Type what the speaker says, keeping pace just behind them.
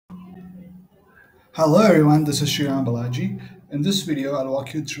Hello everyone, this is Sriram Balaji. In this video, I'll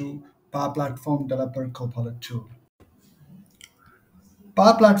walk you through Power Platform Developer Copilot tool.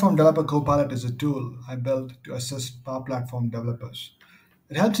 Power Platform Developer Copilot is a tool I built to assist Power Platform developers.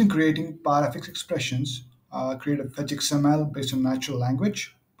 It helps in creating PowerFX expressions, create a FetchXML based on natural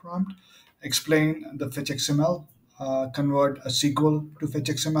language prompt, explain the FetchXML, convert a SQL to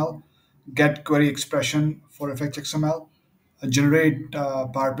FetchXML, get query expression for a FetchXML, generate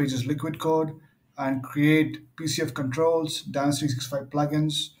Power Pages liquid code, and create PCF Controls, Dynamics 365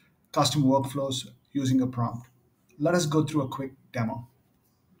 plugins, custom workflows using a prompt. Let us go through a quick demo.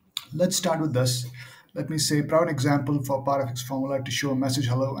 Let's start with this. Let me say, provide an example for PowerFX formula to show a message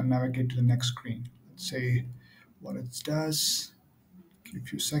hello and navigate to the next screen. Let's say what it does. Give a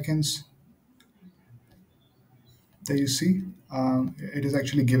few seconds. There you see, it is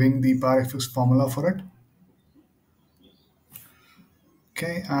actually giving the PowerFX formula for it.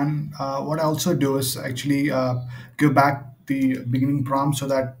 Okay, and what I also do is actually give back the beginning prompt so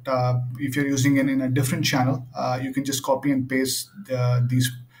that if you're using it in a different channel, you can just copy and paste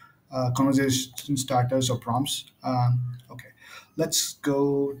these conversation starters or prompts. Okay, let's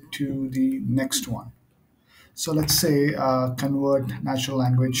go to the next one. So let's say convert natural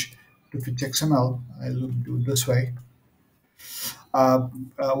language to fit XML. I'll do it this way.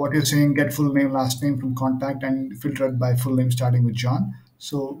 What you're saying, get full name, last name from contact, and filter it by full name starting with John.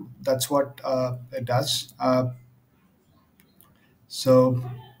 So that's what it does. So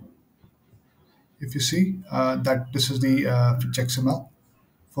if you see that this is the XML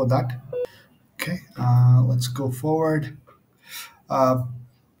for that. Okay, let's go forward. Uh,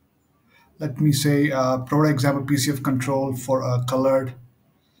 Let me say provide example PCF control for a colored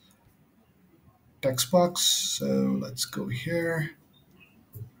text box. So let's go here.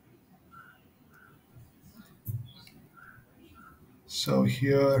 So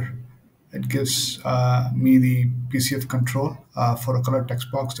here it gives me the PCF control for a color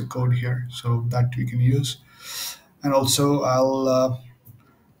text box, the code here, so that we can use. And also I'll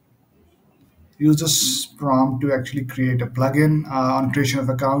use this prompt to actually create a plugin. On creation of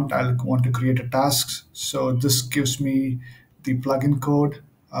account, I'll want to create a task. So this gives me the plugin code.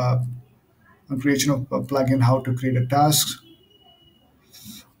 On creation of a plugin, how to create a task.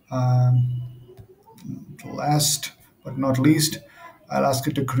 Um, Last but not least, I'll ask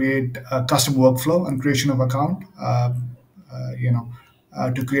it to create a custom workflow and creation of account.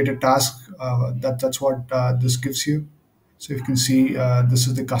 To create a task. That's what this gives you. So you can see this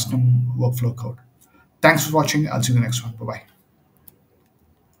is the custom workflow code. Thanks for watching. I'll see you in the next one. Bye bye.